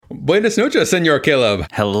Buenas noches, Senor Caleb.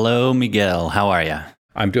 Hello, Miguel. How are you?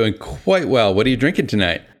 I'm doing quite well. What are you drinking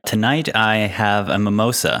tonight? Tonight I have a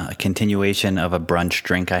mimosa, a continuation of a brunch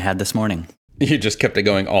drink I had this morning. You just kept it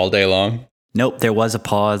going all day long? Nope, there was a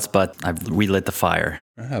pause, but I've relit the fire.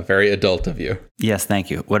 Very adult of you. Yes,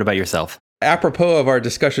 thank you. What about yourself? Apropos of our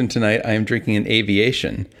discussion tonight, I am drinking an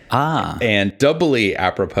aviation. And doubly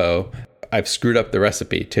apropos, I've screwed up the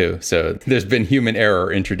recipe too. So there's been human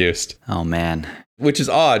error introduced. Oh, man. Which is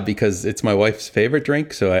odd because it's my wife's favorite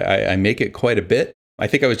drink, so I make it quite a bit. I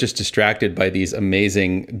think I was just distracted by these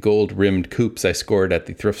amazing gold-rimmed coupes I scored at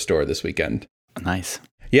the thrift store this weekend. Nice.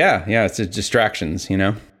 Yeah, it's distractions, you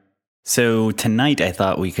know? So tonight I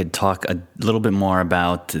thought we could talk a little bit more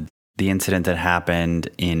about the incident that happened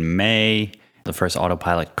in May, the first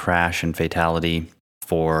autopilot crash and fatality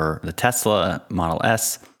for the Tesla Model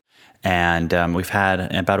S. And we've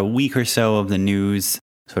had about a week or so of the news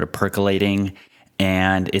sort of percolating,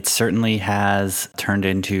 and it certainly has turned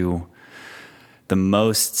into the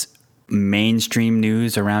most mainstream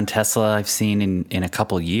news around Tesla I've seen in a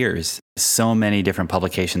couple years. So many different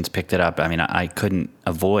publications picked it up. I mean, I couldn't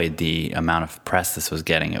avoid the amount of press this was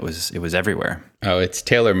getting. It was everywhere. Oh, it's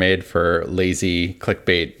tailor-made for lazy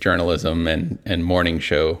clickbait journalism and morning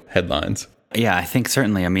show headlines. Yeah, I think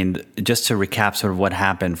certainly. I mean, just to recap sort of what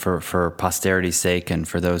happened for posterity's sake and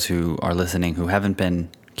for those who are listening who haven't been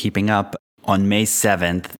keeping up, on May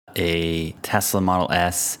 7th, a Tesla Model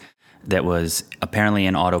S that was apparently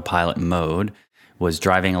in autopilot mode was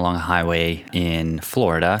driving along a highway in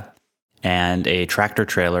Florida, and a tractor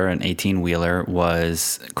trailer, an 18-wheeler,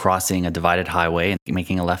 was crossing a divided highway and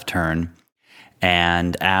making a left turn.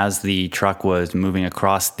 And as the truck was moving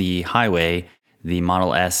across the highway, the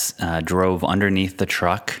Model S drove underneath the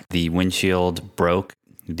truck. The windshield broke.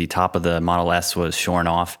 The top of the Model S was shorn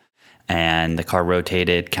off, and the car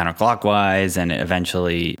rotated counterclockwise, and it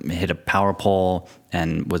eventually hit a power pole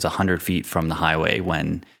and was 100 feet from the highway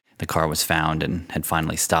when the car was found and had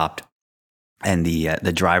finally stopped. And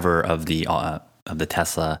the driver of the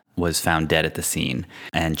Tesla was found dead at the scene,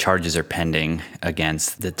 and charges are pending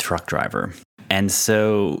against the truck driver. And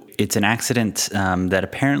so it's an accident that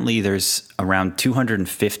apparently there's around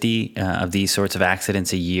 250 of these sorts of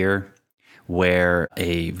accidents a year, where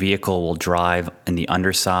a vehicle will drive in the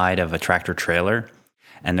underside of a tractor trailer.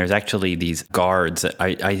 And there's actually these guards.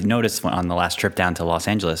 I noticed on the last trip down to Los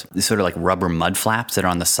Angeles, these sort of like rubber mud flaps that are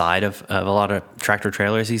on the side of a lot of tractor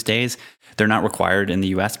trailers these days. They're not required in the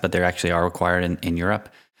US, but they actually are required in Europe.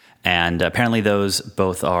 And apparently those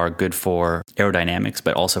both are good for aerodynamics,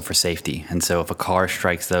 but also for safety. And so if a car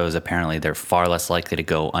strikes those, apparently they're far less likely to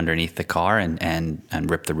go underneath the car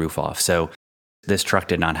and rip the roof off. So this truck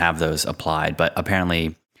did not have those applied, but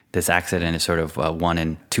apparently this accident is sort of 1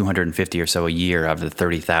 in 250 or so a year of the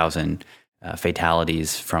 30,000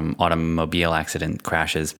 fatalities from automobile accident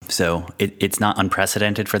crashes. So it's not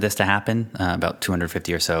unprecedented for this to happen, about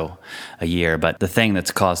 250 or so a year. But the thing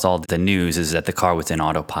that's caused all the news is that the car was in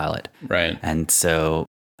autopilot. Right. And so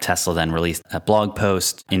Tesla then released a blog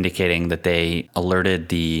post indicating that they alerted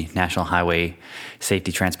the National Highway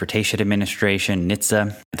Safety Transportation Administration,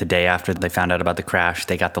 NHTSA, the day after they found out about the crash.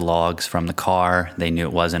 They got the logs from the car. They knew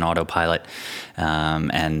it was an autopilot,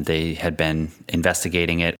 and they had been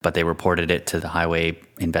investigating it, but they reported it to the highway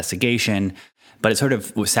investigation. But it sort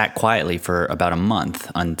of sat quietly for about a month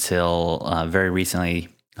until very recently,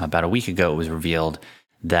 about a week ago, it was revealed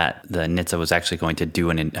that the NHTSA was actually going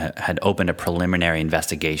to had opened a preliminary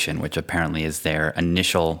investigation, which apparently is their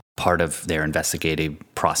initial part of their investigative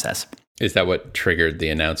process. Is that what triggered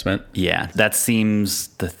the announcement? Yeah, that seems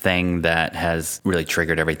the thing that has really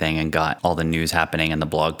triggered everything and got all the news happening in the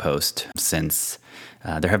blog post, since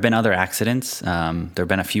there have been other accidents. There have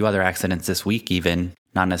been a few other accidents this week, even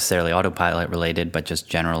not necessarily autopilot related, but just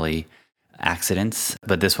generally accidents.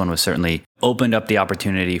 But this one was certainly opened up the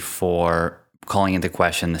opportunity for calling into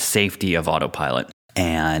question the safety of autopilot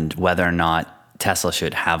and whether or not Tesla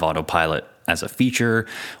should have autopilot as a feature,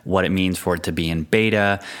 what it means for it to be in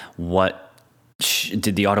beta,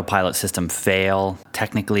 did the autopilot system fail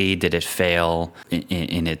technically? Did it fail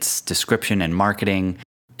in its description and marketing?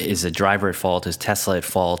 Is the driver at fault? Is Tesla at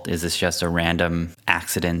fault? Is this just a random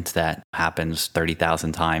accident that happens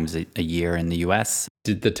 30,000 times a year in the US?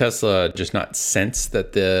 Did the Tesla just not sense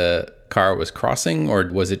that the car was crossing, or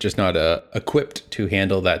was it just not equipped to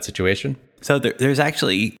handle that situation? So there's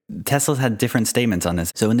actually, Tesla's had different statements on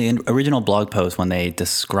this. So in the original blog post, when they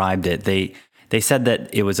described it, they said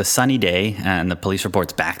that it was a sunny day, and the police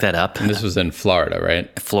reports back that up. And this was in Florida,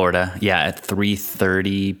 right? Florida, yeah, at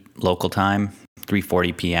 3:30 local time,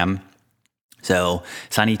 3:40 p.m. So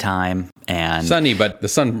sunny time and sunny, but the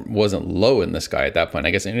sun wasn't low in the sky at that point.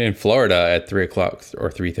 I guess in Florida at 3 o'clock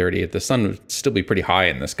or 3:30, the sun would still be pretty high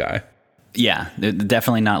in the sky. Yeah,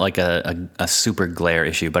 definitely not like a super glare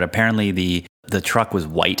issue, but apparently the truck was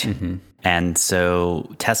white. Mm-hmm. And so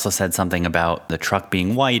Tesla said something about the truck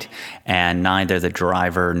being white, and neither the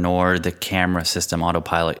driver nor the camera system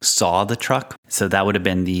autopilot saw the truck. So that would have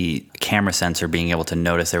been the camera sensor being able to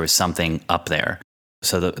notice there was something up there.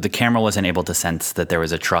 So the camera wasn't able to sense that there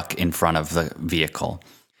was a truck in front of the vehicle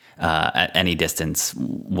at any distance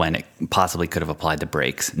when it possibly could have applied the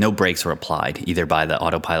brakes. No brakes were applied either by the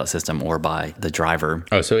autopilot system or by the driver.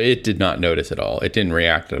 Oh, so it did not notice at all. It didn't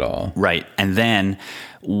react at all. Right. And then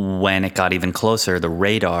when it got even closer,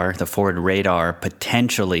 the forward radar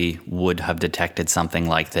potentially would have detected something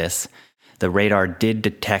like this. The radar did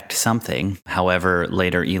detect something. However,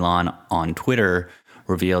 later Elon on Twitter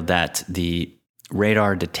revealed that the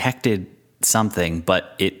radar detected something,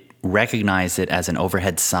 but it recognized it as an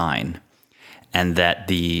overhead sign. And that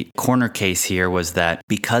the corner case here was that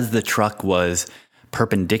because the truck was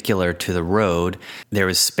perpendicular to the road, there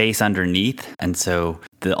was space underneath. And so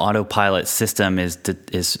the autopilot system is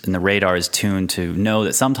and the radar is tuned to know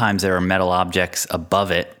that sometimes there are metal objects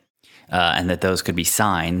above it, and that those could be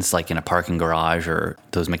signs, like in a parking garage or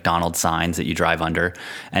those McDonald's signs that you drive under,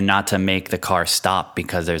 and not to make the car stop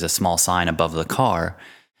because there's a small sign above the car.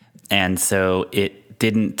 And so it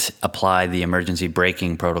didn't apply the emergency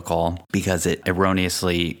braking protocol because it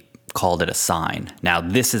erroneously called it a sign. Now,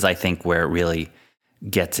 this is, I think, where it really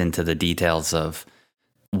gets into the details of,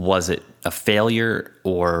 was it a failure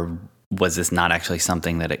or was this not actually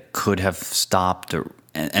something that it could have stopped?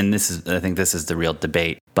 And I think this is the real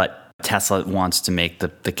debate. But Tesla wants to make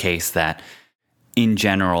the case that in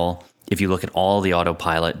general, if you look at all the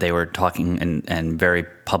autopilot, they were talking and very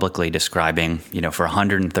publicly describing, for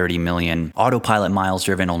 130 million autopilot miles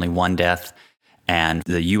driven, only one death. And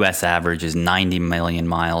the US average is 90 million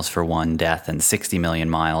miles for one death and 60 million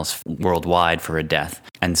miles worldwide for a death.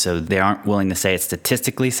 And so they aren't willing to say it's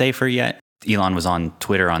statistically safer yet. Elon was on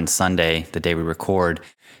Twitter on Sunday, the day we record,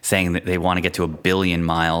 saying that they want to get to 1 billion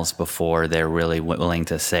miles before they're really willing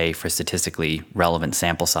to say for statistically relevant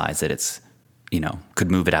sample size that it's, could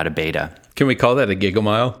move it out of beta. Can we call that a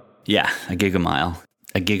gigamile? Yeah, a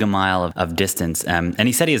gigamile of distance. And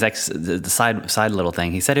he said the side little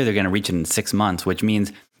thing, he said they're going to reach it in 6 months, which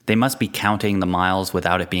means they must be counting the miles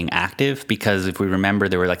without it being active. Because if we remember,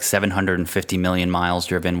 there were like 750 million miles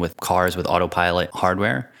driven with cars with autopilot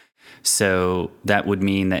hardware. So that would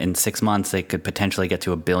mean that in 6 months, they could potentially get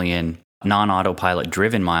to 1 billion non-autopilot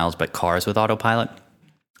driven miles, but cars with autopilot.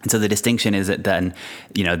 And so the distinction is that then,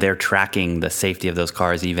 they're tracking the safety of those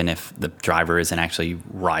cars, even if the driver isn't actually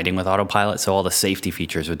riding with autopilot. So all the safety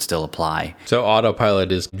features would still apply. So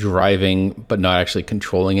autopilot is driving, but not actually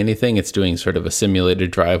controlling anything. It's doing sort of a simulated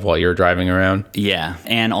drive while you're driving around. Yeah.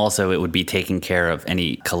 And also it would be taking care of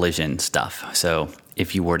any collision stuff. So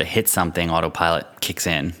if you were to hit something, autopilot kicks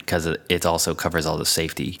in because it also covers all the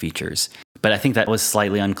safety features. But I think that was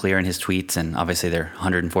slightly unclear in his tweets, and obviously they're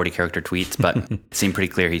 140-character tweets, but it seemed pretty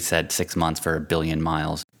clear he said 6 months for 1 billion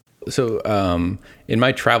miles. So in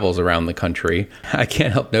my travels around the country, I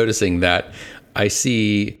can't help noticing that I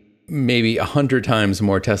see maybe 100 times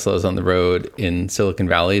more Teslas on the road in Silicon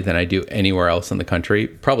Valley than I do anywhere else in the country,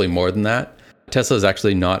 probably more than that. Tesla is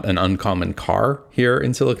actually not an uncommon car here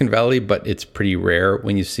in Silicon Valley, but it's pretty rare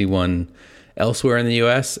when you see one elsewhere in the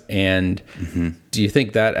US. And do you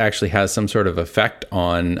think that actually has some sort of effect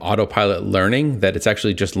on autopilot learning, that it's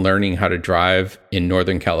actually just learning how to drive in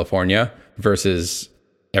Northern California versus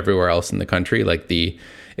everywhere else in the country? Like the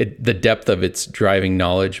depth of its driving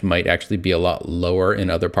knowledge might actually be a lot lower in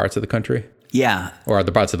other parts of the country? Yeah. Or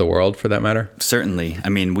other parts of the world, for that matter? Certainly. I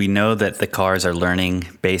mean, we know that the cars are learning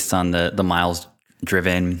based on the miles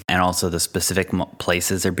driven and also the specific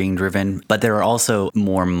places they're being driven. But there are also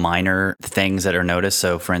more minor things that are noticed.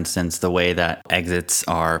 So, for instance, the way that exits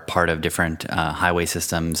are part of different highway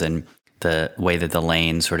systems and the way that the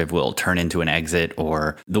lane sort of will turn into an exit,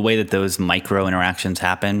 or the way that those micro interactions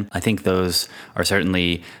happen. I think those are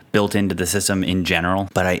certainly built into the system in general.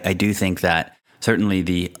 But I do think that certainly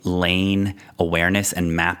the lane awareness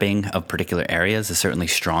and mapping of particular areas is certainly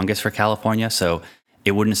strongest for California. So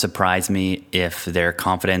it wouldn't surprise me if their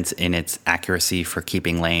confidence in its accuracy for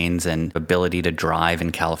keeping lanes and ability to drive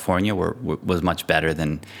in California was much better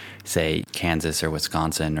than, say, Kansas or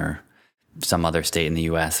Wisconsin or some other state in the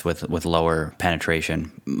US with lower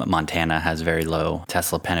penetration. Montana has very low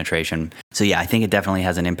Tesla penetration. So yeah, I think it definitely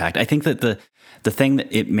has an impact. I think that the thing that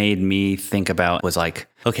it made me think about was like,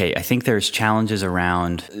 okay, I think there's challenges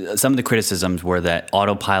around, some of the criticisms were that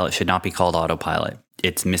autopilot should not be called autopilot.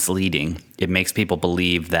 It's misleading. It makes people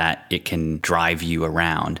believe that it can drive you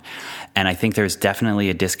around. And I think there's definitely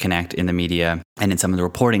a disconnect in the media and in some of the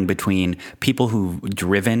reporting between people who've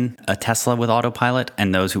driven a Tesla with autopilot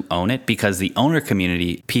and those who own it, because the owner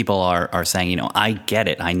community, people are saying, I get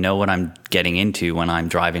it. I know what I'm getting into when I'm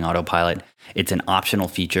driving autopilot. It's an optional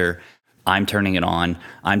feature. I'm turning it on.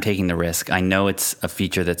 I'm taking the risk. I know it's a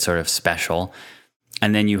feature that's sort of special.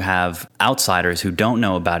 And then you have outsiders who don't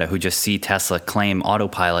know about it, who just see Tesla claim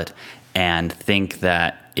autopilot and think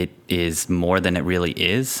that it is more than it really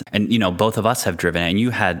is. And, both of us have driven it, and you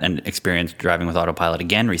had an experience driving with autopilot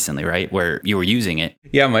again recently, right? Where you were using it.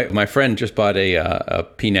 Yeah, my friend just bought a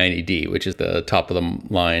P90D, which is the top of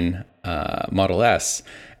the line Model S.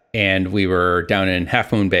 And we were down in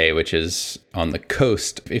Half Moon Bay, which is on the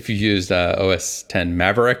coast. If you used OS 10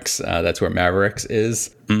 Mavericks, that's where Mavericks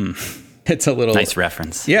is. It's a little nice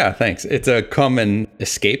reference. Yeah, thanks. It's a common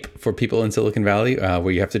escape for people in Silicon Valley,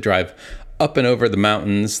 where you have to drive up and over the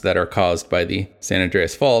mountains that are caused by the San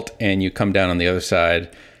Andreas Fault, and you come down on the other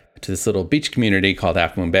side to this little beach community called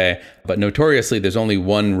Half Moon Bay. But notoriously, there's only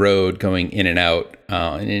one road going in and out in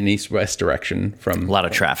an east-west direction from a lot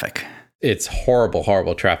of traffic. It's horrible,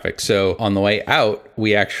 horrible traffic. So on the way out,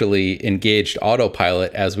 we actually engaged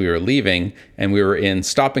autopilot as we were leaving, and we were in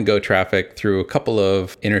stop and go traffic through a couple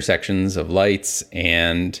of intersections of lights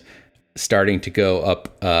and starting to go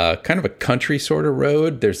up kind of a country sort of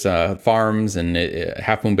road. There's farms, and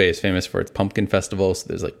Half Moon Bay is famous for its pumpkin festival. So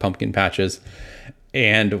there's like pumpkin patches.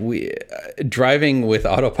 And we driving with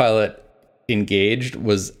autopilot engaged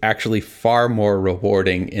was actually far more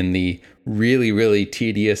rewarding in the really, really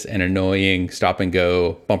tedious and annoying stop and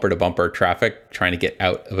go bumper to bumper traffic trying to get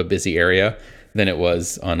out of a busy area than it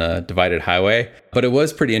was on a divided highway. But it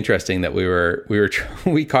was pretty interesting that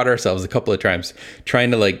we caught ourselves a couple of times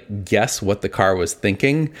trying to like guess what the car was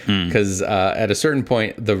thinking, because at a certain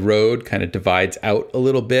point the road kind of divides out a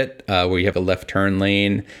little bit, where you have a left turn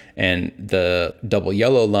lane and the double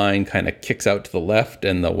yellow line kind of kicks out to the left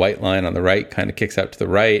and the white line on the right kind of kicks out to the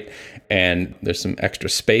right. And there's some extra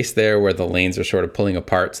space there where the lanes are sort of pulling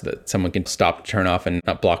apart so that someone can stop, turn off, and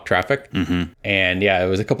not block traffic. And yeah, it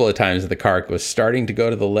was a couple of times that the car was starting to go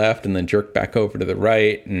to the left and then jerk back over to the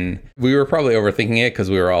right. And we were probably overthinking it because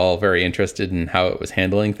we were all very interested in how it was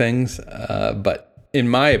handling things. But in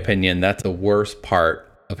my opinion, that's the worst part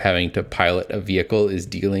of having to pilot a vehicle, is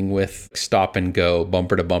dealing with stop and go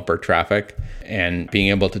bumper to bumper traffic, and being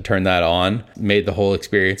able to turn that on made the whole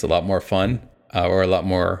experience a lot more fun, or a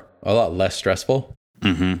lot less stressful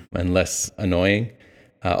and less annoying.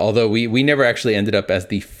 Although we never actually ended up as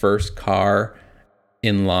the first car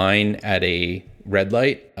in line at a red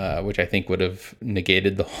light, which I think would have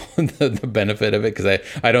negated the benefit of it, because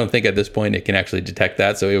I don't think at this point it can actually detect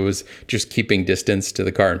that. So it was just keeping distance to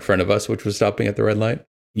the car in front of us, which was stopping at the red light.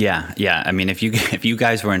 Yeah. I mean, if you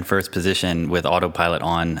guys were in first position with autopilot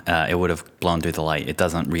on, it would have blown through the light. It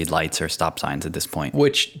doesn't read lights or stop signs at this point.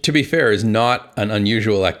 Which, to be fair, is not an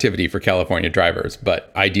unusual activity for California drivers,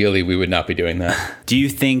 but ideally we would not be doing that. Do you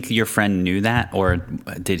think your friend knew that, or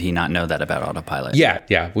did he not know that about autopilot?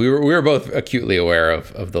 Yeah. We were both acutely aware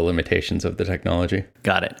of the limitations of the technology.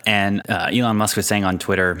 Got it. And Elon Musk was saying on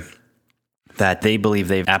Twitter that they believe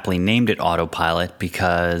they've aptly named it autopilot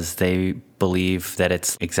because they believe that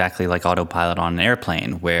it's exactly like autopilot on an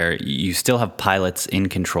airplane, where you still have pilots in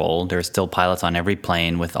control. There's still pilots on every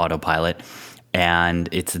plane with autopilot, and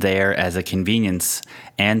it's there as a convenience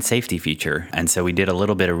and safety feature. And so we did a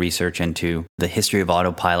little bit of research into the history of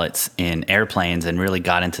autopilots in airplanes and really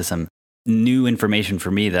got into some new information for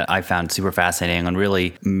me that I found super fascinating and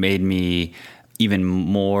really made me even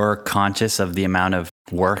more conscious of the amount of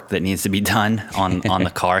work that needs to be done on the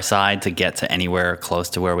car side to get to anywhere close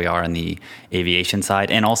to where we are on the aviation side.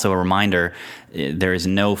 And also a reminder, there is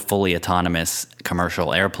no fully autonomous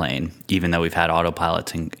commercial airplane, even though we've had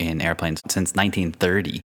autopilots in airplanes since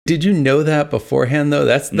 1930. Did you know that beforehand, though?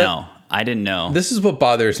 No, I didn't know. This is what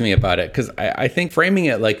bothers me about it, because I think framing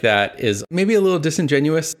it like that is maybe a little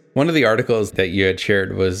disingenuous. One of the articles that you had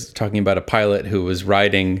shared was talking about a pilot who was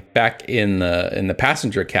riding back in the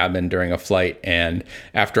passenger cabin during a flight, and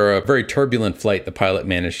after a very turbulent flight, the pilot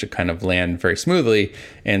managed to kind of land very smoothly,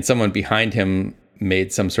 and someone behind him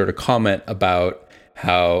made some sort of comment about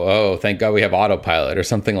how, oh, thank God we have autopilot or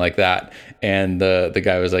something like that. And the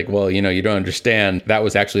guy was like, well, you don't understand. That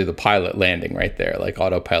was actually the pilot landing right there. Like,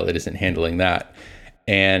 autopilot isn't handling that.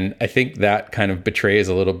 And I think that kind of betrays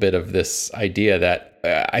a little bit of this idea that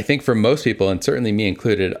I think for most people, and certainly me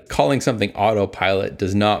included, calling something autopilot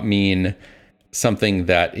does not mean something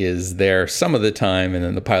that is there some of the time and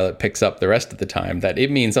then the pilot picks up the rest of the time. That it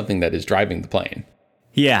means something that is driving the plane.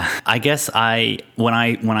 Yeah, I guess when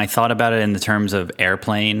I thought about it in the terms of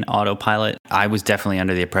airplane autopilot, I was definitely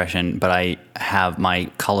under the impression, but I have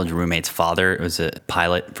my college roommate's father was a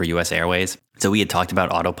pilot for US Airways. So we had talked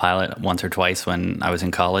about autopilot once or twice when I was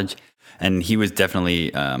in college. And he was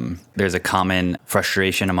definitely, there's a common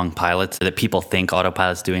frustration among pilots that people think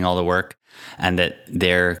autopilot's doing all the work, and that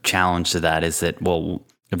their challenge to that is that, well,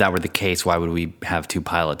 if that were the case, why would we have two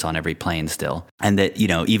pilots on every plane still? And that,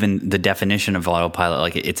 even the definition of autopilot,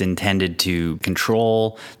 like it's intended to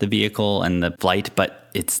control the vehicle and the flight, but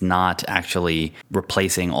it's not actually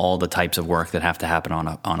replacing all the types of work that have to happen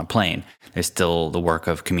on a plane. There's still the work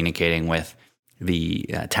of communicating with the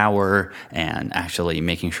tower and actually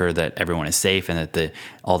making sure that everyone is safe and that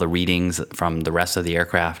all the readings from the rest of the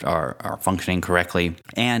aircraft are functioning correctly,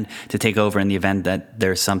 and to take over in the event that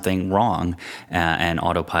there's something wrong and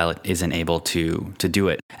autopilot isn't able to do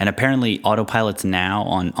it. And apparently autopilots now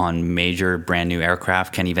on major brand new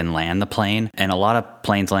aircraft can even land the plane, and a lot of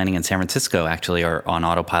planes landing in San Francisco actually are on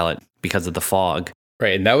autopilot because of the fog.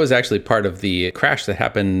 Right, and that was actually part of the crash that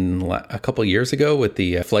happened a couple years ago with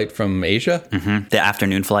the flight from Asia. Mm-hmm. The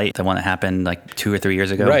afternoon flight, the one that happened like 2 or 3 years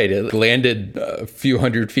ago. Right, it landed a few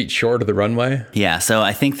hundred feet short of the runway. Yeah, so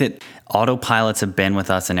I think that autopilots have been with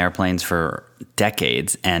us in airplanes for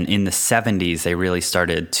decades, and in the 70s they really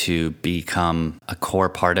started to become a core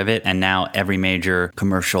part of it, and now every major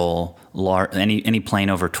commercial any plane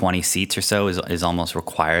over 20 seats or so is almost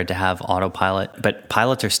required to have autopilot, but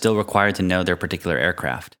pilots are still required to know their particular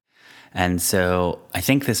aircraft. And so I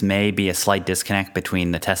think this may be a slight disconnect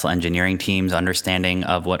between the Tesla engineering team's understanding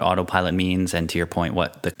of what autopilot means and, to your point,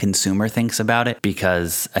 what the consumer thinks about it.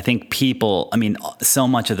 Because I think so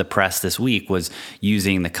much of the press this week was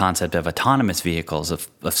using the concept of autonomous vehicles, of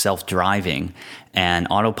self-driving, and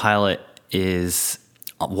autopilot is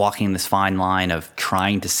walking this fine line of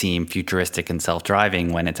trying to seem futuristic and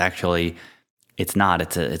self-driving when it's not.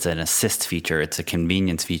 It's an assist feature. It's a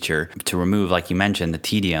convenience feature to remove, like you mentioned, the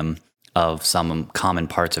tedium of some common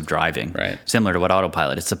parts of driving. Right. Similar to what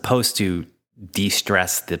autopilot is supposed to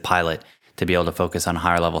de-stress the pilot to be able to focus on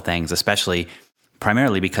higher level things, especially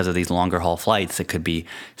primarily because of these longer haul flights that could be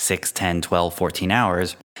 6, 10, 12, 14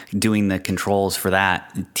 hours. Doing the controls for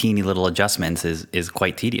that, teeny little adjustments is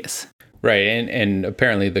quite tedious. Right, and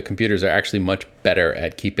apparently the computers are actually much better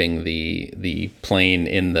at keeping the plane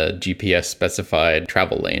in the GPS specified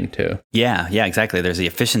travel lane too. Yeah, exactly. There's the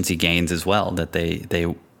efficiency gains as well, that they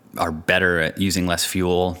are better at using less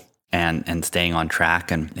fuel and staying on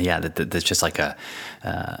track, and that's just like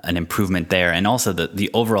an improvement there. And also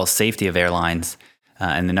the overall safety of airlines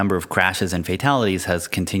and the number of crashes and fatalities has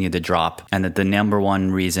continued to drop, and that the number one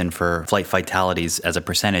reason for flight fatalities as a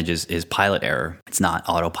percentage is pilot error. It's not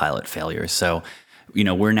autopilot failures. So,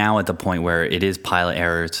 we're now at the point where it is pilot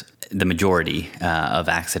errors. The majority of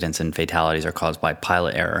accidents and fatalities are caused by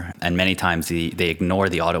pilot error, and many times they ignore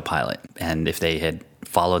the autopilot. And if they had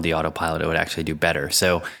followed the autopilot, it would actually do better.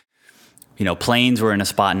 So, planes were in a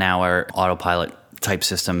spot now where autopilot type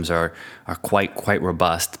systems are quite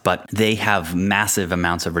robust, but they have massive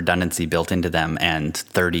amounts of redundancy built into them and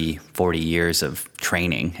 30, 40 years of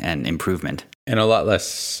training and improvement. And a lot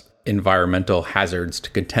less environmental hazards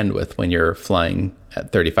to contend with when you're flying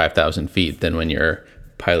at 35,000 feet than when you're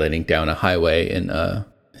piloting down a highway in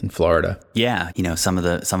Florida. Yeah, some of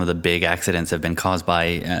the big accidents have been caused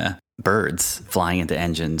by birds flying into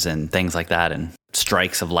engines and things like that, and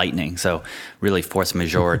strikes of lightning. So really force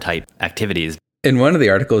majeure type activities. In one of the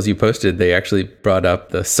articles you posted, they actually brought up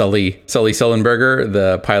the Sully Sullenberger,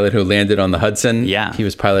 the pilot who landed on the Hudson. Yeah. He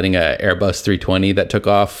was piloting an Airbus 320 that took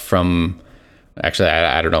off from, actually,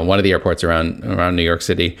 I don't know, one of the airports around New York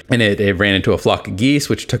City. And it ran into a flock of geese,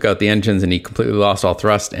 which took out the engines, and he completely lost all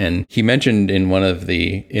thrust. And he mentioned in one of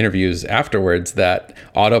the interviews afterwards that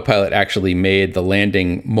autopilot actually made the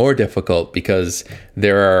landing more difficult because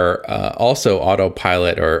there are also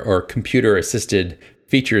autopilot or computer-assisted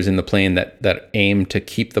features in the plane that aim to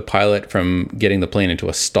keep the pilot from getting the plane into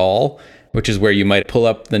a stall, which is where you might pull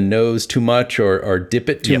up the nose too much or dip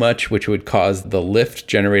it too much, which would cause the lift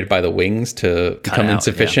generated by the wings to become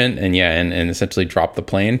insufficient and essentially drop the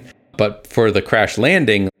plane. But for the crash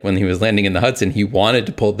landing, when he was landing in the Hudson, he wanted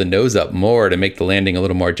to pull the nose up more to make the landing a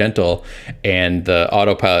little more gentle. And the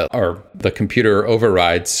autopilot or the computer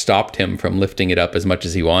override stopped him from lifting it up as much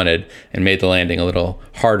as he wanted and made the landing a little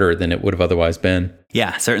harder than it would have otherwise been.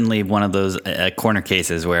 Yeah, certainly one of those corner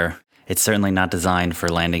cases where it's certainly not designed for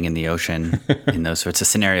landing in the ocean in those sorts of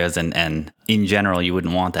scenarios. And in general, you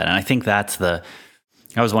wouldn't want that. And I think that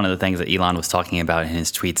was one of the things that Elon was talking about in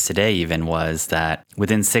his tweets today, even, was that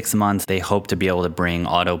within 6 months, they hope to be able to bring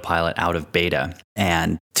autopilot out of beta.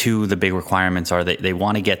 And two of the big requirements are they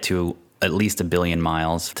want to get to at least 1 billion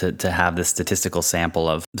miles to have the statistical sample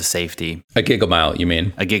of the safety. A gigamile, you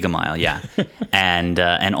mean? A gigamile, yeah.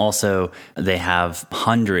 And also they have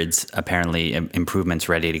hundreds, apparently, improvements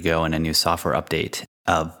ready to go in a new software update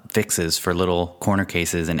of fixes for little corner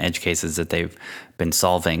cases and edge cases that they've been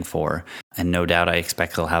solving for. And no doubt I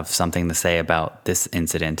expect they'll have something to say about this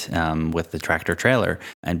incident with the tractor trailer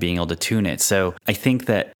and being able to tune it. So I think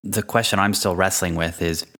that the question I'm still wrestling with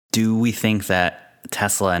is, do we think that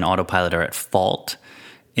Tesla and Autopilot are at fault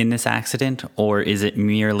in this accident, or is it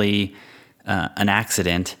merely an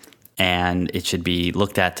accident and it should be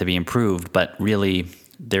looked at to be improved, but really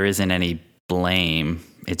there isn't any blame?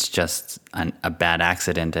 It's just a bad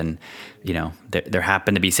accident, and there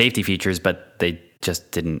happen to be safety features, but they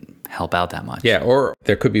just didn't help out that much. Yeah, or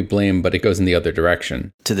there could be blame, but it goes in the other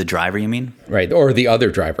direction. To the driver, you mean? Right, or the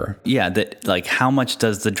other driver. Yeah, how much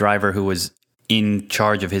does the driver who was in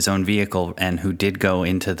charge of his own vehicle and who did go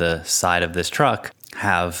into the side of this truck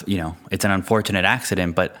have, it's an unfortunate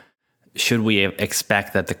accident, but should we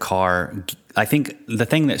expect that the car, I think the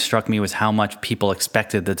thing that struck me was how much people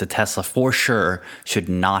expected that the Tesla for sure should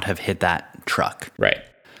not have hit that truck. Right.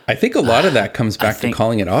 I think a lot of that comes back to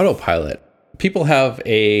calling it autopilot. People have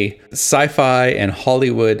a sci-fi and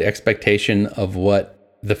Hollywood expectation of what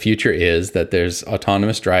the future is, that there's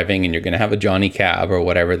autonomous driving and you're going to have a Johnny Cab or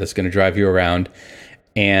whatever that's going to drive you around.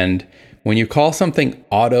 And when you call something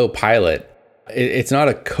autopilot, it's not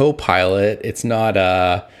a co-pilot. It's not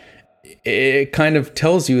it kind of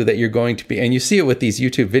tells you that you're going to be, and you see it with these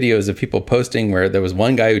YouTube videos of people posting where there was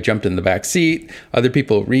one guy who jumped in the back seat, other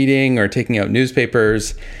people reading or taking out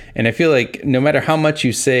newspapers. And I feel like no matter how much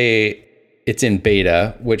you say it's in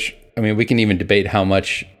beta, which, I mean, we can even debate how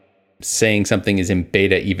much saying something is in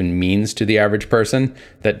beta even means to the average person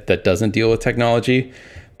that doesn't deal with technology.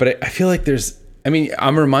 But I feel like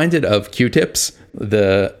I'm reminded of Q-tips.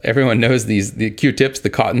 Everyone knows the Q-tips, the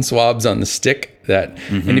cotton swabs on the stick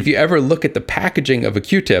and if you ever look at the packaging of a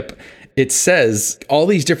Q-tip, it says all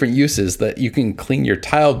these different uses that you can clean your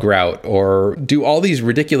tile grout or do all these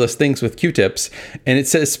ridiculous things with Q-tips. And it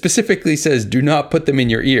specifically says, do not put them in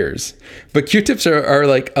your ears. But Q-tips are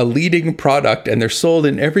like a leading product, and they're sold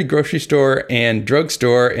in every grocery store and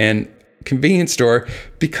drugstore and convenience store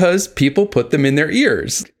because people put them in their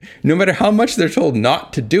ears. No matter how much they're told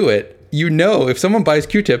not to do it, if someone buys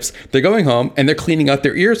Q-tips, they're going home and they're cleaning out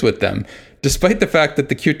their ears with them. Despite the fact that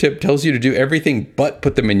the Q-tip tells you to do everything but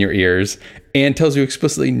put them in your ears and tells you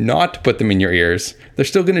explicitly not to put them in your ears, they're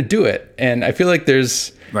still going to do it. And I feel like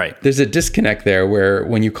there's a disconnect there where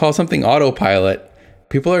when you call something autopilot,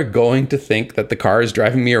 people are going to think that the car is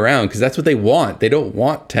driving me around because that's what they want. They don't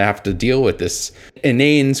want to have to deal with this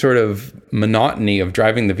inane sort of monotony of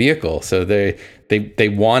driving the vehicle. So they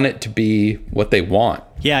want it to be what they want.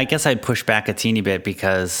 Yeah, I guess I'd push back a teeny bit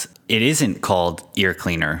because it isn't called ear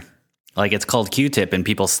cleaner. Like, it's called Q-tip and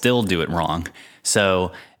people still do it wrong.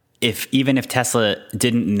 So even if Tesla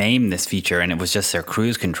didn't name this feature and it was just their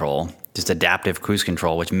cruise control, just adaptive cruise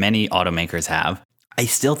control, which many automakers have, I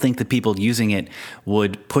still think that people using it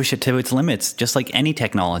would push it to its limits, just like any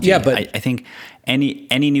technology. Yeah, but I think any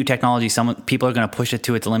new technology, people are going to push it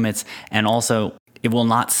to its limits, and also it will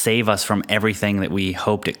not save us from everything that we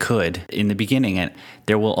hoped it could in the beginning. And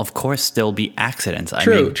there will, of course, still be accidents.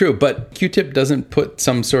 True. But Q-tip doesn't put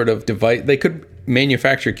some sort of device. They could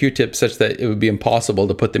manufacture Q-tips such that it would be impossible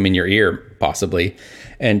to put them in your ear, possibly.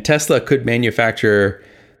 And Tesla could manufacture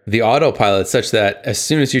the autopilot such that as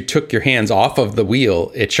soon as you took your hands off of the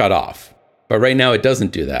wheel, it shut off. But right now it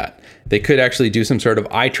doesn't do that. They could actually do some sort of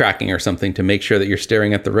eye tracking or something to make sure that you're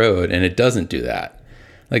staring at the road, and it doesn't do that.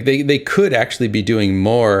 Like they could actually be doing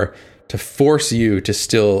more to force you to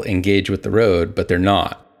still engage with the road, but they're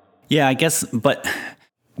not. Yeah, I guess, but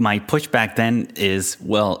my pushback then is,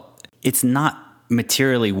 well, it's not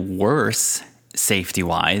materially worse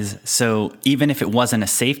safety-wise. So even if it wasn't a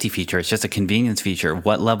safety feature, it's just a convenience feature,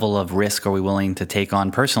 what level of risk are we willing to take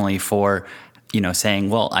on personally for, saying,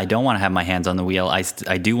 well, I don't want to have my hands on the wheel. I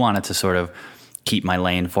do want it to sort of keep my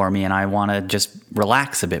lane for me, and I want to just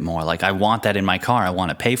relax a bit more. Like, I want that in my car. I want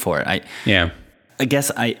to pay for it. I guess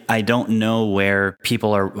I don't know where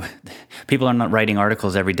people are not writing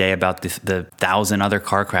articles every day about the 1,000 other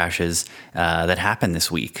car crashes that happened this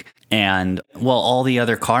week. And, well, all the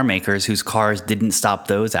other car makers whose cars didn't stop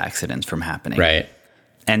those accidents from happening. Right.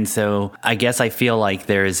 And so I guess I feel like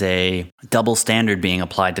there's a double standard being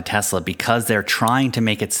applied to Tesla because they're trying to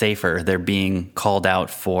make it safer. They're being called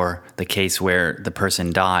out for the case where the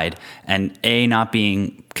person died, and not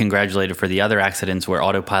being congratulated for the other accidents where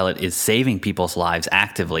autopilot is saving people's lives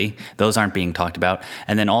actively. Those aren't being talked about.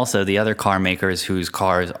 And then also the other car makers whose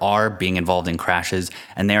cars are being involved in crashes,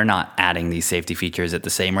 and they're not adding these safety features at the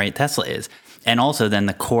same rate Tesla is. And also then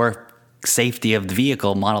the core safety of the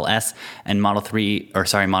vehicle, Model S and Model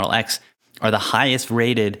X, are the highest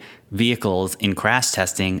rated vehicles in crash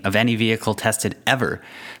testing of any vehicle tested ever.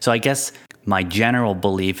 So I guess my general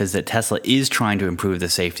belief is that Tesla is trying to improve the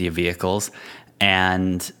safety of vehicles,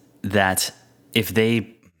 and that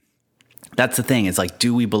that's the thing. It's like,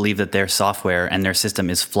 do we believe that their software and their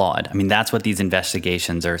system is flawed? I mean, that's what these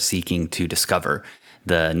investigations are seeking to discover.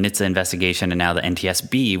 The NHTSA investigation and now the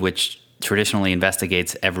NTSB, which traditionally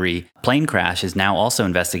investigates every plane crash, is now also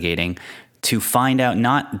investigating to find out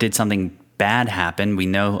not did something bad happen, we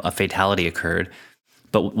know a fatality occurred,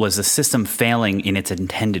 but was the system failing in its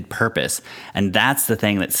intended purpose? And that's the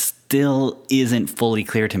thing that still isn't fully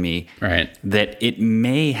clear to me. Right. That it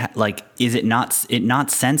may, is it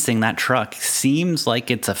not sensing that truck seems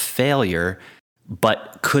like it's a failure,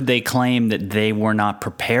 but could they claim that they were not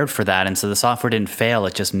prepared for that? And so the software didn't fail,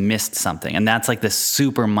 it just missed something. And that's like this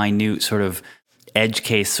super minute sort of edge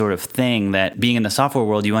case sort of thing that, being in the software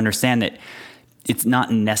world, you understand that it's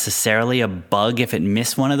not necessarily a bug if it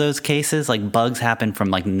missed one of those cases. Like, bugs happen from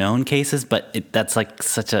like known cases, but that's like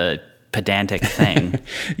such a pedantic thing.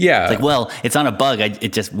 Yeah. It's like, well, it's not a bug.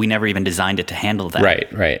 We never even designed it to handle that.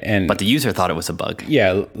 Right. But the user thought it was a bug.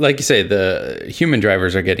 Yeah. Like you say, the human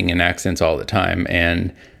drivers are getting in accidents all the time.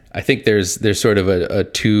 And I think there's sort of a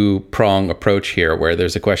two-prong approach here, where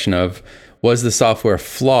there's a question of, was the software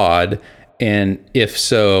flawed? And if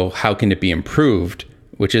so, how can it be improved?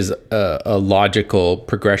 Which is a logical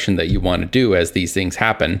progression that you want to do as these things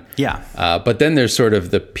happen. Yeah. But then there's sort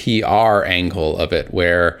of the PR angle of it,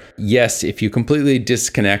 where, yes, if you completely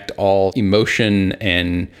disconnect all emotion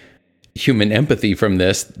and human empathy from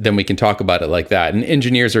this, then we can talk about it like that. And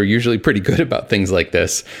engineers are usually pretty good about things like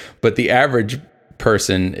this. But the average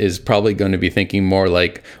person is probably going to be thinking more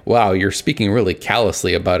like, wow, you're speaking really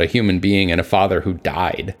callously about a human being and a father who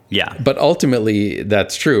died. Yeah. But ultimately,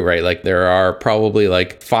 that's true, right? Like, there are probably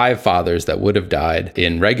like 5 fathers that would have died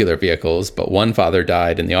in regular vehicles, but one father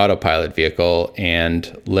died in the autopilot vehicle,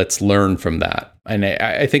 and let's learn from that. And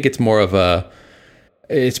I think it's more of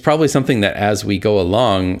it's probably something that as we go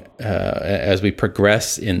along, as we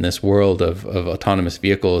progress in this world of autonomous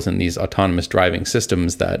vehicles and these autonomous driving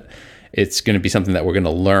systems, that it's going to be something that we're going to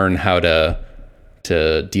learn how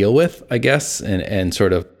to deal with, I guess, and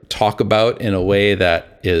sort of talk about in a way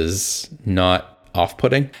that is not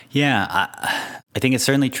off-putting. Yeah, I think it's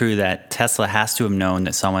certainly true that Tesla has to have known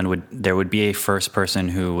that there would be a first person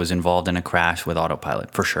who was involved in a crash with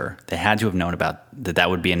autopilot, for sure. They had to have known about that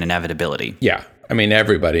would be an inevitability. Yeah. I mean,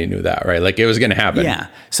 everybody knew that, right? Like, it was going to happen. Yeah.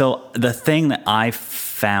 So the thing that I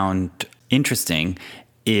found interesting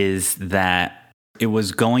is that it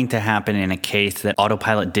was going to happen in a case that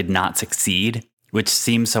autopilot did not succeed, which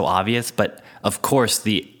seems so obvious. But of course,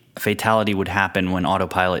 the fatality would happen when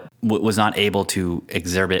autopilot was not able to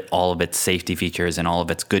exhibit all of its safety features and all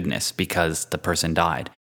of its goodness because the person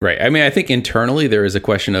died. Right. I mean, I think internally there is a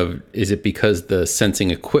question of, is it because the sensing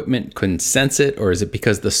equipment couldn't sense it, or is it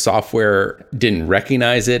because the software didn't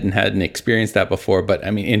recognize it and hadn't experienced that before? But I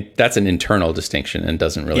mean, that's an internal distinction and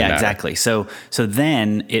doesn't really matter. Yeah, exactly. So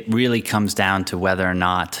then it really comes down to whether or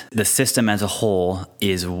not the system as a whole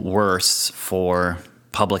is worse for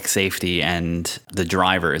public safety and the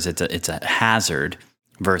drivers. It's a hazard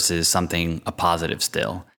versus a positive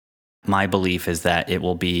still. My belief is that it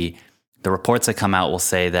will be, the reports that come out will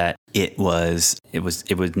say that it was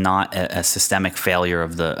not a systemic failure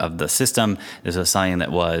of the system. This was something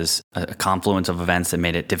that was a confluence of events that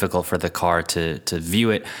made it difficult for the car to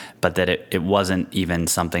view it, but that it wasn't even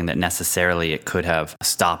something that necessarily it could have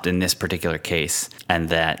stopped in this particular case, and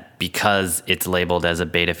that because it's labeled as a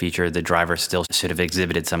beta feature, the driver still should have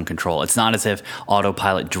exhibited some control. It's not as if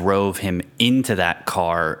autopilot drove him into that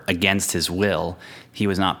car against his will. He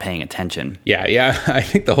was not paying attention. Yeah. I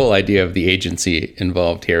think the whole idea of the agency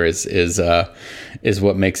involved here is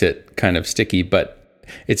what makes it kind of sticky. But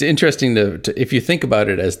it's interesting to if you think about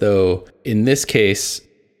it as though in this case,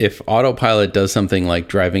 if autopilot does something like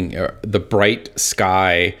driving the bright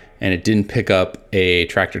sky and it didn't pick up a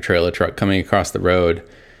tractor trailer truck coming across the road,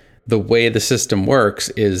 the way the system works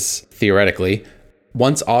is theoretically,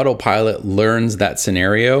 once autopilot learns that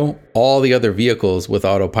scenario, all the other vehicles with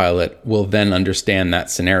autopilot will then understand that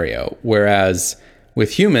scenario. Whereas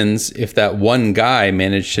With humans, if that one guy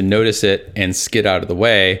managed to notice it and skid out of the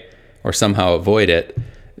way or somehow avoid it,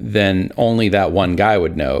 then only that one guy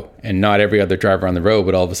would know. And not every other driver on the road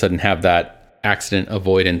would all of a sudden have that accident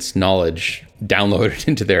avoidance knowledge downloaded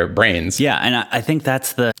into their brains. Yeah, and I think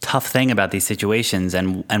that's the tough thing about these situations,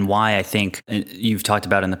 and why I think you've talked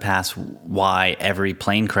about in the past why every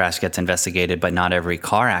plane crash gets investigated but not every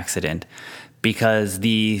car accident. Because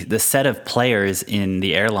the set of players in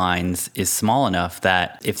the airlines is small enough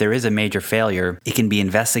that if there is a major failure, it can be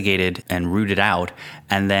investigated and rooted out,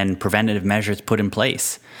 and then preventative measures put in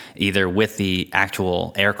place, either with the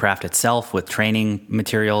actual aircraft itself, with training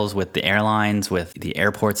materials, with the airlines, with the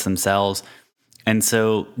airports themselves. And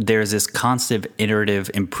so there's this constant iterative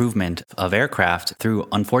improvement of aircraft through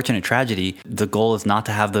unfortunate tragedy. The goal is not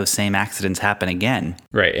to have those same accidents happen again.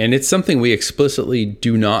 Right. And it's something we explicitly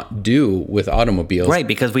do not do with automobiles. Right,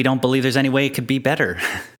 because we don't believe there's any way it could be better.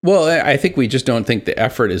 Well, I think we just don't think the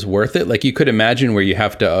effort is worth it. Like, you could imagine where you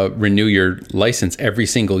have to renew your license every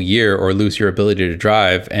single year or lose your ability to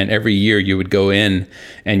drive. And every year you would go in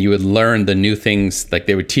and you would learn the new things, like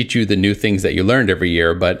they would teach you the new things that you learned every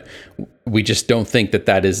year. But we just don't think that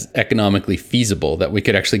that is economically feasible, that we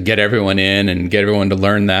could actually get everyone in and get everyone to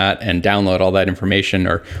learn that and download all that information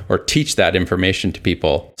or teach that information to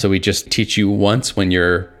people. So we just teach you once when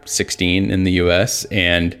you're 16 in the US,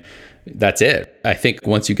 and that's it. I think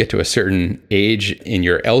once you get to a certain age in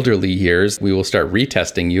your elderly years, we will start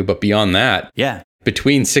retesting you. But beyond that, yeah,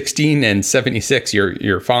 between 16 and 76,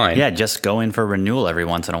 you're fine. Yeah, just go in for renewal every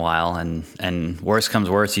once in a while, and worst comes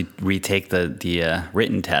worst, you retake the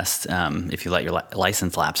written test if you let your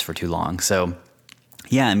license lapse for too long. So,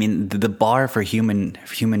 yeah, I mean, the bar for human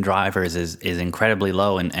drivers is incredibly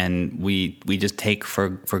low, and we just take for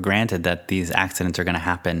granted that these accidents are going to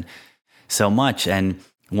happen so much. And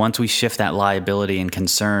once we shift that liability and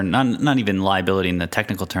concern, not even liability in the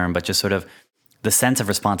technical term, but just sort of the sense of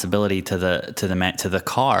responsibility to the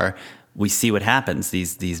car, we see what happens.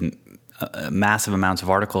 These massive amounts of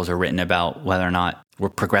articles are written about whether or not we're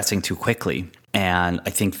progressing too quickly. And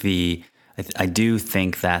I do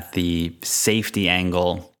think that the safety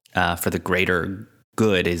angle for the greater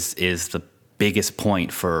good is the biggest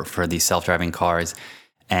point for these self-driving cars.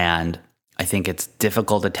 And I think it's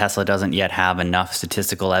difficult that Tesla doesn't yet have enough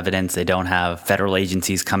statistical evidence. They don't have federal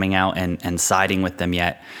agencies coming out and siding with them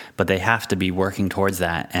yet, but they have to be working towards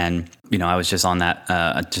that. And, I was just on that,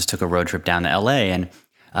 I just took a road trip down to LA, and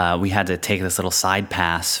we had to take this little side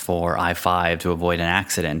pass for I-5 to avoid an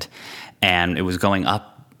accident. And it was going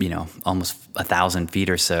up, almost 1,000 feet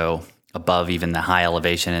or so above even the high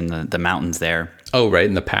elevation in the mountains there. Oh, right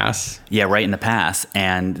in the pass? Yeah, right in the pass.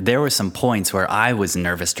 And there were some points where I was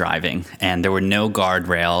nervous driving, and there were no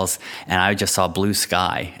guardrails, and I just saw blue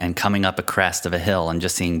sky, and coming up a crest of a hill and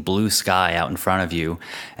just seeing blue sky out in front of you,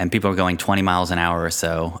 and people are going 20 miles an hour or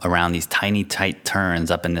so around these tiny, tight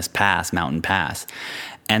turns up in this pass, mountain pass.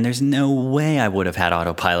 And there's no way I would have had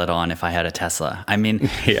autopilot on if I had a Tesla. I mean,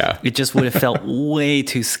 yeah, it just would have felt way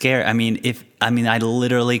too scary. I mean, I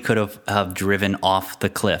literally could have driven off the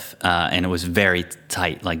cliff, and it was very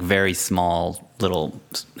tight, like very small little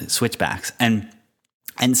switchbacks. And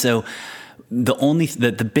so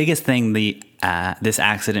the biggest thing this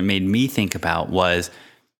accident made me think about was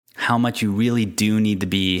how much you really do need to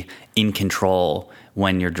be in control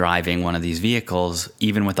when you're driving one of these vehicles,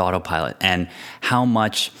 even with autopilot, and how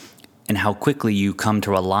much and how quickly you come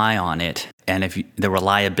to rely on it. And if the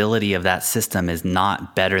reliability of that system is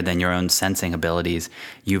not better than your own sensing abilities,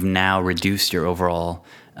 you've now reduced your overall,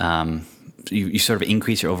 you sort of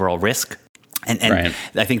increase your overall risk. And right.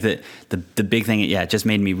 I think that the big thing, it just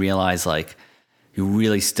made me realize, like, you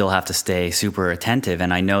really still have to stay super attentive.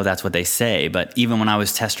 And I know that's what they say, but even when I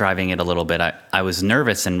was test driving it a little bit, I was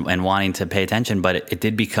nervous and wanting to pay attention, but it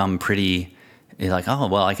did become pretty like, oh,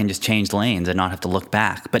 well, I can just change lanes and not have to look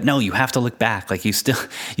back. But no, you have to look back. Like, you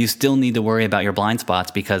still need to worry about your blind spots,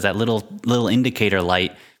 because that little indicator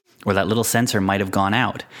light or that little sensor might have gone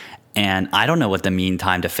out. And I don't know what the mean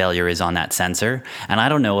time to failure is on that sensor. And I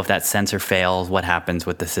don't know if that sensor fails, what happens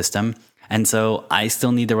with the system. And so I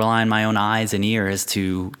still need to rely on my own eyes and ears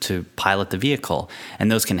to pilot the vehicle. And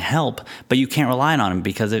those can help, but you can't rely on them,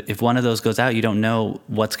 because if one of those goes out, you don't know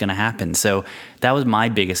what's going to happen. So that was my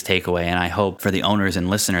biggest takeaway. And I hope for the owners and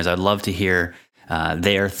listeners, I'd love to hear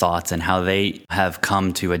their thoughts and how they have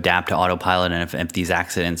come to adapt to autopilot, and if these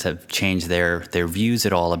accidents have changed their views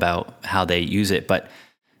at all about how they use it. But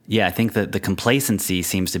yeah, I think that the complacency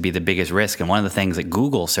seems to be the biggest risk. And one of the things that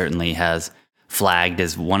Google certainly has flagged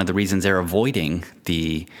as one of the reasons they're avoiding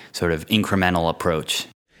the sort of incremental approach.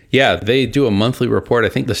 Yeah, they do a monthly report. I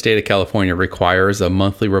think the state of California requires a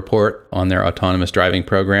monthly report on their autonomous driving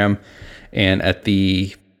program. And at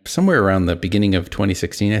somewhere around the beginning of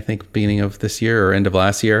 2016, I think, beginning of this year or end of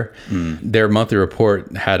last year, their monthly report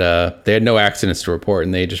they had no accidents to report,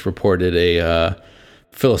 and they just reported a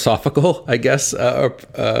philosophical, I guess,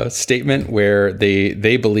 statement where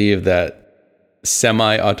they believe that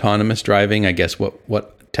semi-autonomous driving, I guess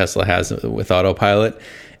what Tesla has with autopilot,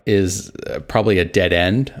 is probably a dead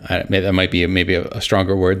end. That might be maybe a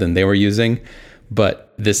stronger word than they were using,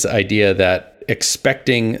 but this idea that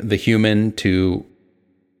expecting the human to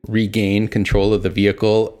regain control of the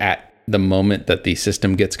vehicle at the moment that the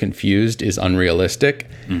system gets confused is unrealistic.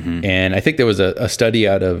 And I think there was a study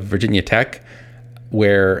out of Virginia Tech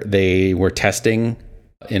where they were testing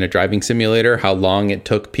in a driving simulator how long it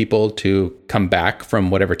took people to come back from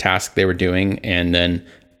whatever task they were doing and then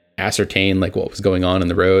ascertain like what was going on in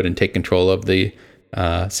the road and take control of the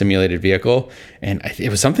simulated vehicle. And it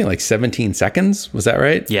was something like 17 seconds. Was that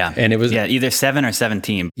right? Yeah. And it was either 7 or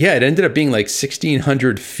 17. Yeah, it ended up being like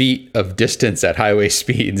 1,600 feet of distance at highway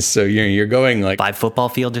speeds. So you're going like 5 football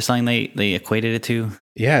fields or something they equated it to.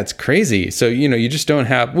 Yeah, it's crazy. So, you just don't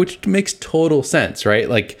have, which makes total sense, right?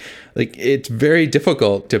 Like it's very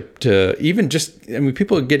difficult to even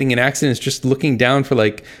people are getting in accidents just looking down for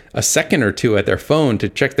like a second or two at their phone to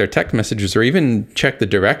check their text messages or even check the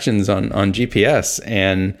directions on GPS.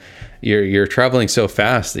 And you're traveling so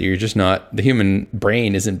fast that you're just not, the human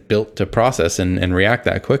brain isn't built to process and react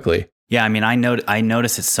that quickly. Yeah, I mean, I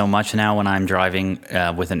notice it so much now when I'm driving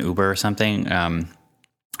with an Uber or something.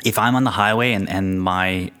 If I'm on the highway and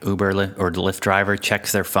my Uber or Lyft driver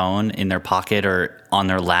checks their phone in their pocket or on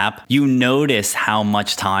their lap, you notice how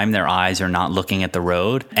much time their eyes are not looking at the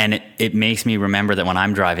road. And it makes me remember that when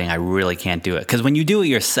I'm driving, I really can't do it. Because when you do it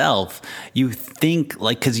yourself, you think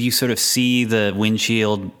because you sort of see the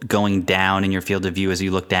windshield going down in your field of view as you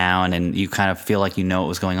look down and you kind of feel like you know what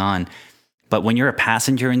was going on. But when you're a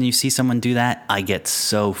passenger and you see someone do that, I get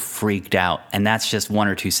so freaked out. And that's just 1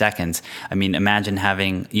 or 2 seconds. I mean, imagine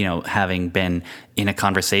having been in a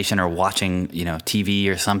conversation or watching, TV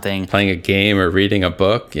or something. Playing a game or reading a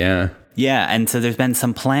book. Yeah. Yeah. And so there's been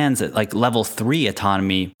some plans that like level 3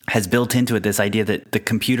 autonomy has built into it this idea that the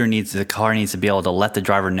car needs to be able to let the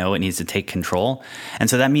driver know it needs to take control. And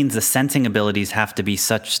so that means the sensing abilities have to be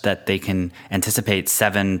such that they can anticipate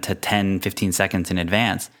 7 to 10, 15 seconds in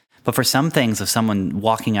advance. But for some things, if someone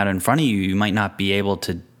walking out in front of you, you might not be able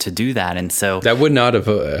to do that. And so that would not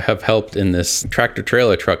have helped in this tractor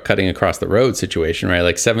trailer truck cutting across the road situation, right?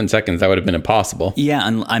 Like 7 seconds, that would have been impossible. Yeah.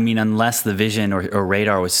 And I mean, unless the vision or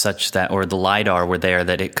radar was such that, or the LiDAR were there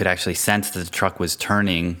that it could actually sense that the truck was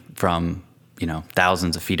turning from,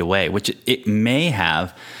 thousands of feet away, which it may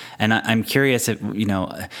have. And I'm curious if,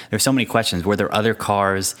 there's so many questions. Were there other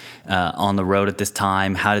cars on the road at this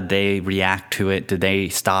time? How did they react to it? Did they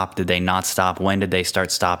stop? Did they not stop? When did they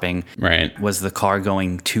start stopping? Right. Was the car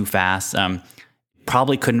going too fast?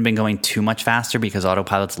 Probably couldn't have been going too much faster because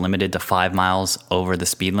autopilot's limited to 5 miles over the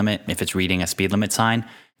speed limit if it's reading a speed limit sign.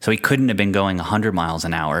 So he couldn't have been going 100 miles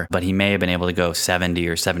an hour, but he may have been able to go 70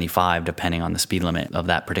 or 75 depending on the speed limit of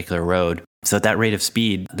that particular road. So at that rate of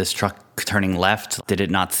speed, this truck turning left, did it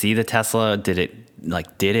not see the Tesla? Did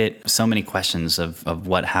it? So many questions of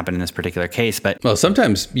what happened in this particular case. But well,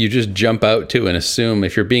 sometimes you just jump out too and assume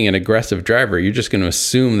if you're being an aggressive driver, you're just going to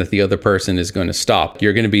assume that the other person is going to stop.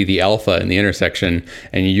 You're going to be the alpha in the intersection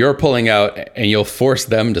and you're pulling out and you'll force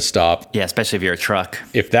them to stop. Yeah, especially if you're a truck.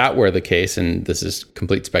 If that were the case, and this is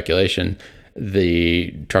complete speculation,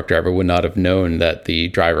 the truck driver would not have known that the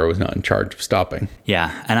driver was not in charge of stopping.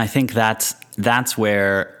 Yeah, and I think that's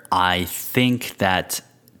where I think that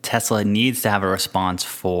Tesla needs to have a response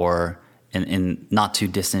for in not too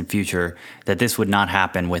distant future that this would not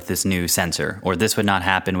happen with this new sensor or this would not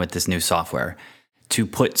happen with this new software, to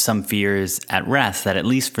put some fears at rest that at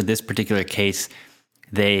least for this particular case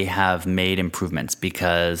they have made improvements,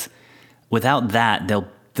 because without that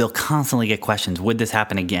they'll constantly get questions. Would this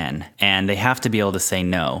happen again? And they have to be able to say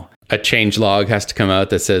no. A change log has to come out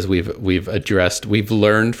that says we've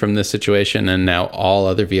learned from this situation and now all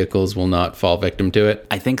other vehicles will not fall victim to it.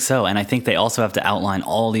 I think so. And I think they also have to outline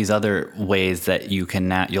all these other ways that you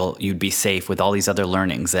can you'd be safe with all these other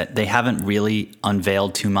learnings, that they haven't really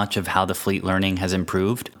unveiled too much of how the fleet learning has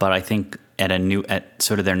improved. But I think at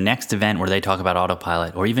sort of their next event where they talk about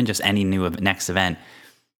autopilot, or even just any new next event,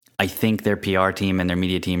 I think their PR team and their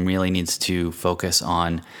media team really needs to focus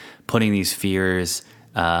on putting these fears,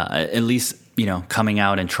 at least, coming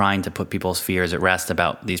out and trying to put people's fears at rest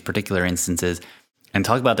about these particular instances, and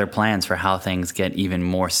talk about their plans for how things get even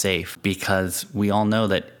more safe, because we all know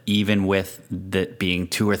that even with that being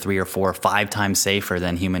 2 or 3 or 4 or 5 times safer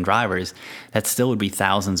than human drivers, that still would be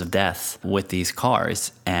thousands of deaths with these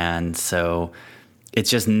cars. And so it's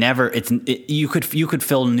just never, you could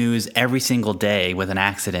fill news every single day with an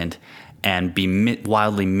accident and be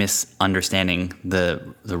wildly misunderstanding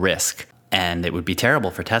the risk. And it would be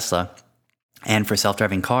terrible for Tesla and for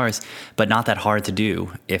self-driving cars, but not that hard to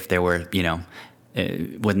do if there were,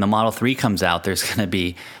 when the Model 3 comes out, there's going to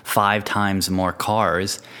be 5 times more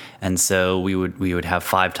cars. And so we would have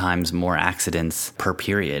 5 times more accidents per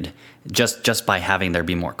period just by having there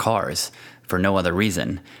be more cars for no other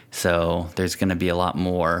reason. So there's going to be a lot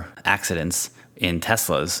more accidents in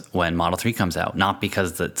Teslas when Model 3 comes out, not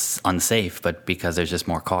because it's unsafe, but because there's just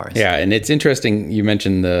more cars. Yeah, and it's interesting you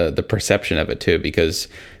mentioned the perception of it too, because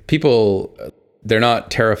people, they're not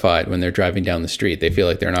terrified when they're driving down the street. They feel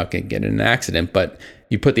like they're not going to get in an accident, but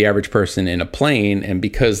you put the average person in a plane, and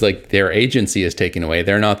because like their agency is taken away,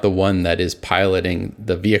 they're not the one that is piloting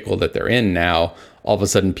the vehicle that they're in now. All of a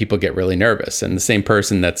sudden people get really nervous. And the same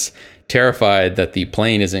person that's terrified that the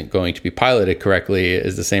plane isn't going to be piloted correctly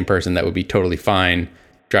is the same person that would be totally fine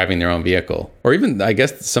driving their own vehicle. Or even, I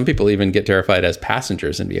guess some people even get terrified as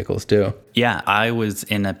passengers in vehicles too. Yeah, I was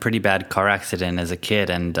in a pretty bad car accident as a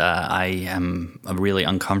kid, and I am a really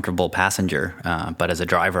uncomfortable passenger. But as a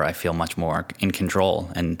driver, I feel much more in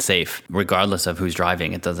control and safe. Regardless of who's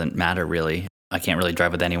driving, it doesn't matter really. I can't really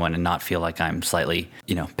drive with anyone and not feel like I'm slightly,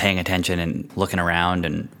 paying attention and looking around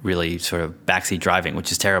and really sort of backseat driving, which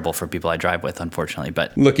is terrible for people I drive with, unfortunately.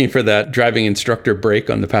 But looking for that driving instructor break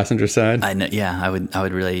on the passenger side. I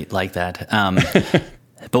would really like that.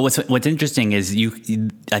 But what's interesting is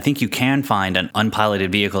I think you can find an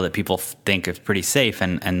unpiloted vehicle that people think is pretty safe,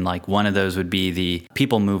 and like one of those would be the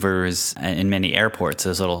people movers in many airports,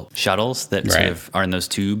 those little shuttles that sort of are in those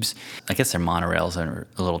tubes. I guess they're monorails or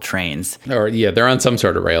little trains. Or they're on some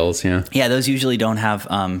sort of rails. Yeah. Yeah, those usually don't have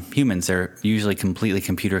humans. They're usually completely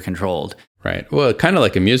computer controlled. Right. Well, kind of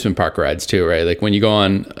like amusement park rides too, right? Like when you go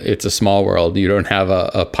on It's a Small World, you don't have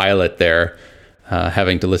a pilot there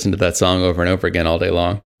having to listen to that song over and over again all day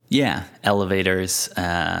long. Yeah, elevators.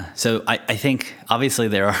 So I think obviously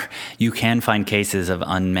you can find cases of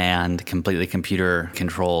unmanned, completely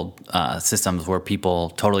computer-controlled systems where people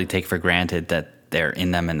totally take for granted that they're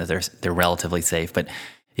in them and that they're relatively safe. But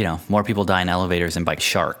more people die in elevators than by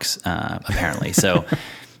sharks, apparently. So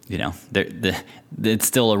it's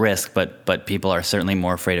still a risk, but people are certainly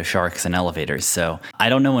more afraid of sharks than elevators. So I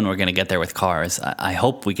don't know when we're going to get there with cars. I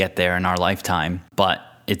hope we get there in our lifetime, but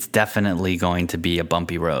it's definitely going to be a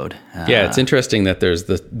bumpy road. Yeah, it's interesting that there's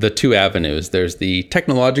the 2 avenues. There's the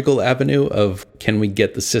technological avenue of can we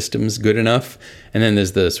get the systems good enough? And then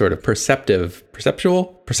there's the sort of perceptual.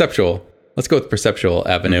 Let's go with perceptual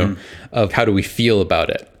avenue of how do we feel about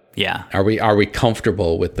it? Yeah. Are we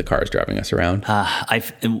comfortable with the cars driving us around?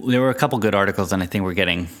 There were a couple good articles, and I think we're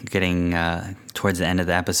getting towards the end of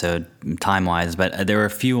the episode time-wise, but there were a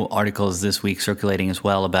few articles this week circulating as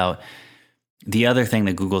well about the other thing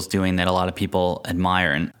that Google's doing that a lot of people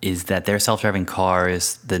admire is that their self-driving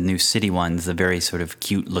cars, the new city ones, the very sort of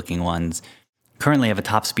cute-looking ones, currently have a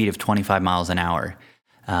top speed of 25 miles an hour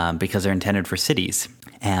because they're intended for cities.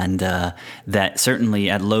 And that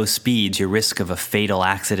certainly at low speeds, your risk of a fatal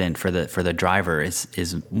accident for the driver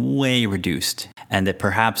is way reduced. And that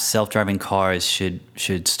perhaps self-driving cars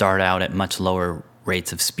should start out at much lower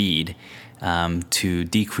rates of speed to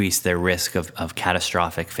decrease their risk of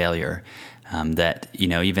catastrophic failure. That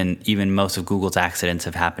even most of Google's accidents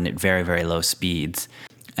have happened at very, very low speeds.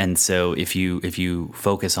 And so if you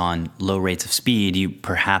focus on low rates of speed, you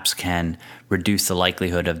perhaps can reduce the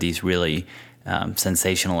likelihood of these really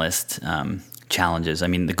sensationalist challenges. I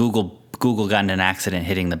mean, the Google got in an accident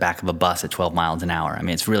hitting the back of a bus at 12 miles an hour. I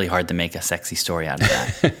mean, it's really hard to make a sexy story out of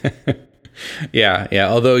that. Yeah.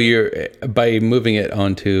 Although by moving it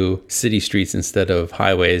onto city streets instead of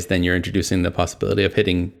highways, then you're introducing the possibility of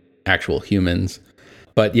hitting actual humans.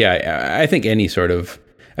 But yeah, I think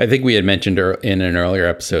I think we had mentioned in an earlier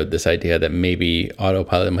episode this idea that maybe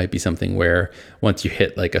autopilot might be something where once you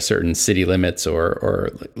hit like a certain city limits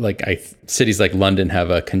or cities like London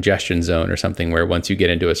have a congestion zone or something where once you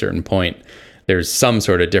get into a certain point, there's some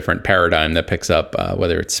sort of different paradigm that picks up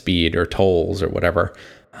whether it's speed or tolls or whatever.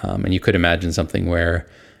 And you could imagine something where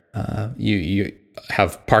you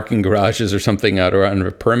have parking garages or something out around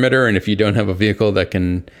a perimeter, and if you don't have a vehicle that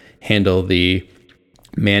can handle the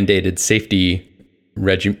mandated safety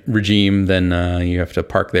regime, then you have to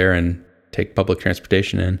park there and take public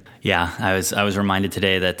transportation in. Yeah, I was reminded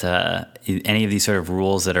today that any of these sort of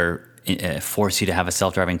rules that are force you to have a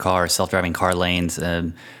self-driving car or self-driving car lanes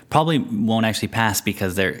probably won't actually pass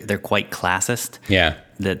because they're quite classist. Yeah.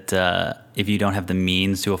 That if you don't have the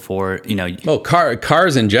means to afford, Well,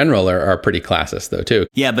 cars in general are pretty classist though too.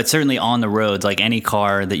 Yeah, but certainly on the roads, like any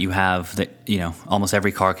car that you have, that almost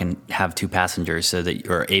every car can have 2 passengers,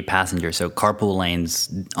 or 8 passengers. So carpool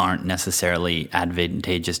lanes aren't necessarily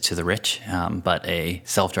advantageous to the rich, but a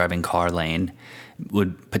self-driving car lane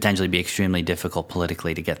would potentially be extremely difficult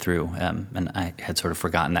politically to get through. And I had sort of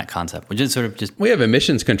forgotten that concept, which is sort of just... We have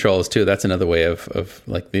emissions controls too. That's another way of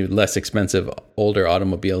like the less expensive older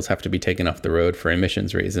automobiles have to be taken off the road for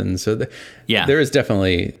emissions reasons. So there is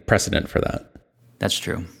definitely precedent for that. That's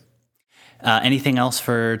true. Anything else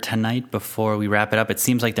for tonight before we wrap it up? It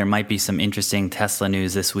seems like there might be some interesting Tesla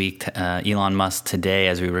news this week. Elon Musk today,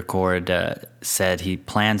 as we record, said he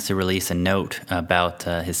plans to release a note about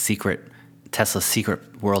Tesla's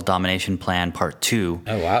secret world domination plan part 2.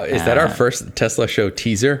 Oh, wow. Is that our first Tesla show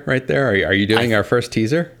teaser right there? Are you doing our first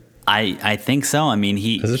teaser? I think so. I mean,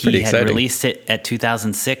 he had released it at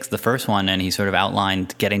 2006, the first one, and he sort of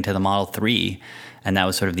outlined getting to the Model 3, and that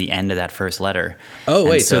was sort of the end of that first letter. Oh,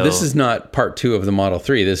 wait, so this is not part 2 of the Model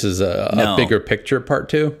 3. This is a bigger picture part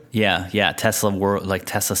 2? Yeah,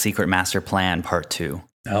 Tesla secret master plan part 2.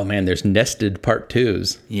 Oh man, there's nested part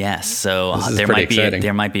 2s. Yes, so there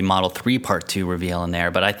might be Model 3 part 2 reveal in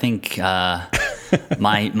there, but I think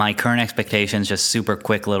my current expectations, just super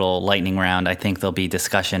quick little lightning round. I think there'll be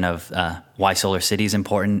discussion of why Solar City is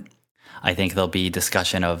important. I think there'll be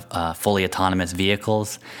discussion of fully autonomous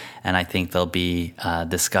vehicles, and I think there'll be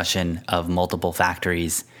discussion of multiple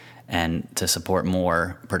factories and to support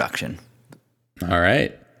more production. All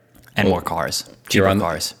right, and more cars, cheaper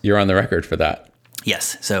cars. You're on the record for that.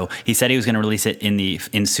 Yes. So he said he was going to release it in the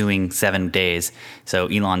ensuing 7 days. So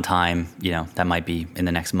Elon time, that might be in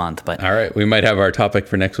the next month. But all right, we might have our topic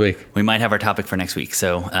for next week.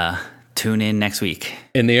 So tune in next week.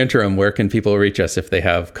 In the interim, where can people reach us if they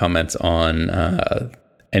have comments on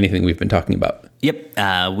anything we've been talking about?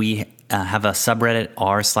 Yep. We have a subreddit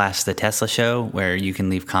r/The Tesla Show where you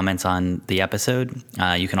can leave comments on the episode.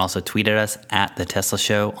 You can also tweet at us at The Tesla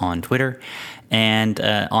Show on Twitter. And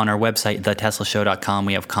on our website, theteslashow.com,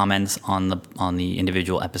 we have comments on the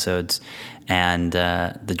individual episodes, and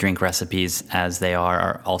the drink recipes as they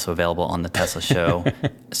are also available on the Tesla Show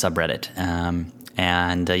subreddit.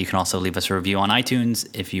 And you can also leave us a review on iTunes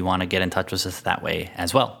if you want to get in touch with us that way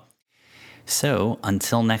as well. So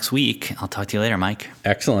until next week, I'll talk to you later, Mike.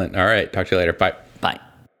 Excellent. All right. Talk to you later. Bye.